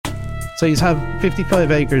So you have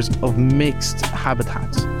 55 acres of mixed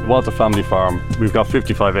habitats. It was a family farm. We've got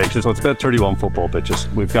 55 acres, so it's about 31 football pitches.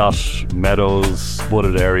 We've got meadows,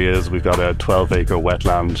 wooded areas. We've got a 12-acre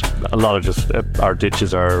wetland. A lot of just our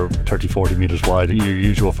ditches are 30, 40 metres wide. Your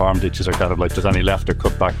usual farm ditches are kind of like, there's any left are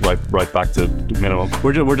cut back right back to minimum.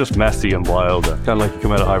 We're just messy and wild. Kind of like you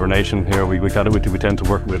come out of hibernation here. We tend to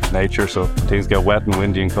work with nature. So when things get wet and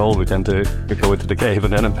windy and cold, we tend to go into the cave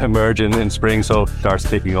and then emerge in spring. So it starts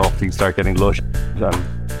taking off. Things start getting lush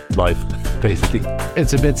and life, basically.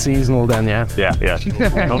 It's a bit seasonal then, yeah? Yeah.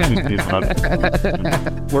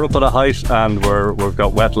 We're up at a height and we've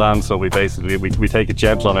got wetlands, so we basically we take it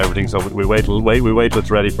gentle on everything. So we wait till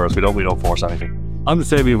it's ready first. We don't force anything. I'm the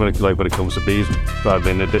same when it comes to bees. I've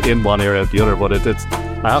been in one area out the other, but it's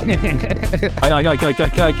I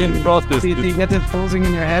can't cross this. Do you get this buzzing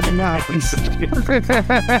in your head now?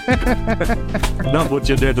 Not much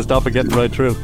in there to stop it getting right through.